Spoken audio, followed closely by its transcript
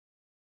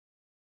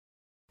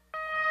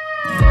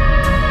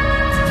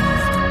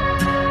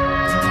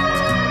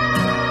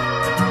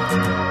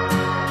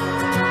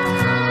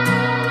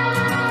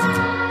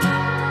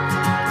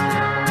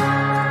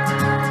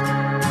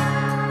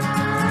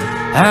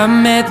I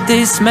met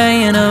this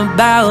man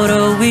about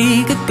a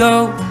week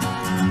ago.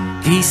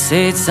 He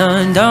said,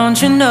 son,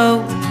 don't you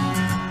know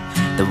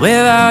that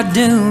we're all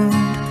doomed?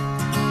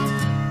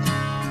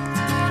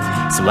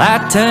 So I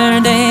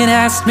turned and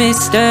asked,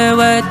 mister,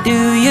 what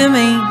do you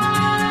mean?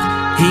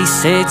 He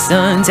said,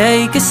 son,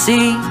 take a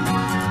seat,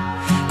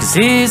 'cause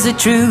here's the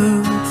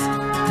truth.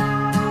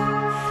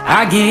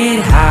 I get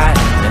high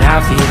when I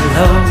feel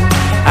low.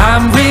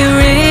 I'm real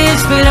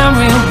rich, but I'm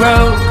real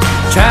broke,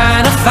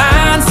 trying to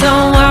find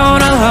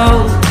someone to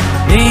hold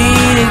me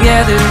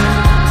together.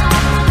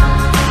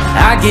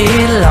 I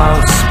get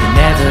lost but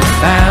never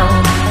found,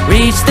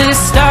 reach the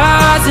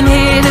stars and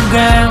hit the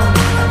ground.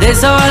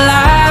 This whole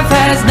life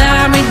has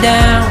knocked me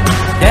down,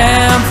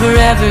 down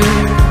forever.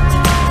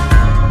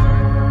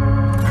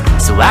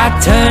 So I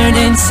turned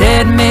and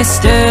said,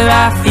 mister,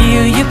 I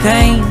feel your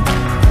pain.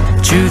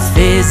 Truth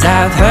is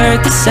I've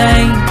heard the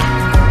same,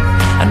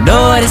 I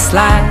know what it's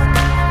like.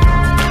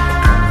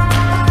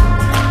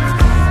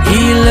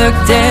 He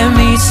looked at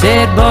me,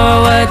 said, boy,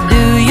 what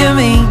do you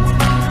mean?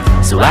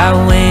 So I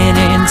went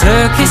and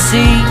took his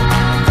seat,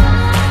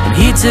 and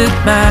he took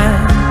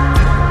mine.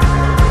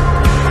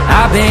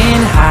 I've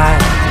been high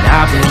and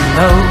I've been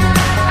low,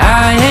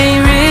 I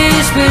ain't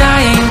rich but I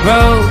ain't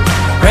broke.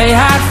 Pray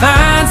I'd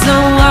find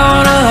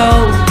someone to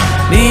hold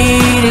me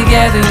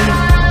together.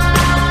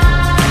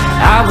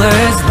 I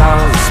was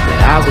lost but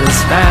I was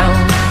found,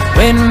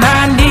 when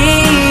my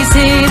knees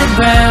hit the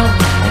ground,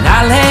 and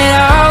I laid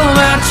all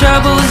my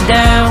troubles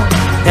down,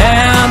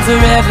 down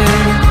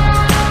forever.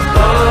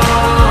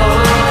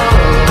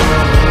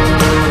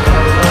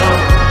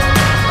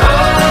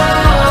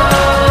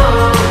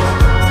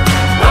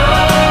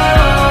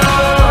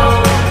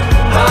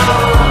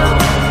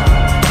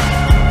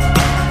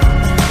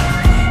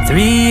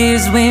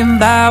 Went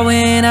by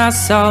when I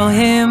saw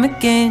him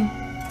again.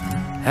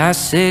 I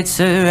said,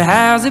 sir,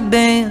 how's it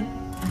been?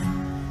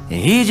 And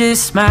he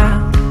just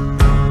smiled.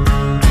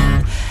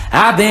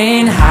 I've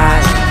been high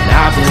and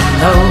I've been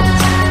low,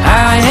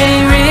 I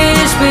ain't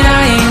rich but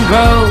I ain't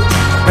broke.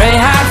 Pray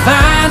I'd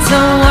find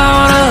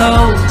someone to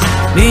hold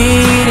me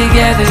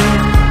together.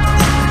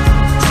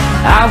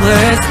 I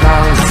was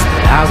lost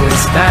but I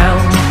was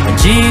found, when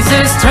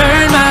Jesus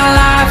turned my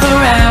life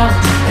around,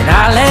 and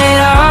I laid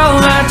all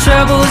my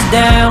troubles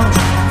down,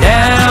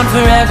 down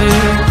forever.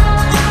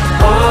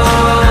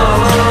 Oh,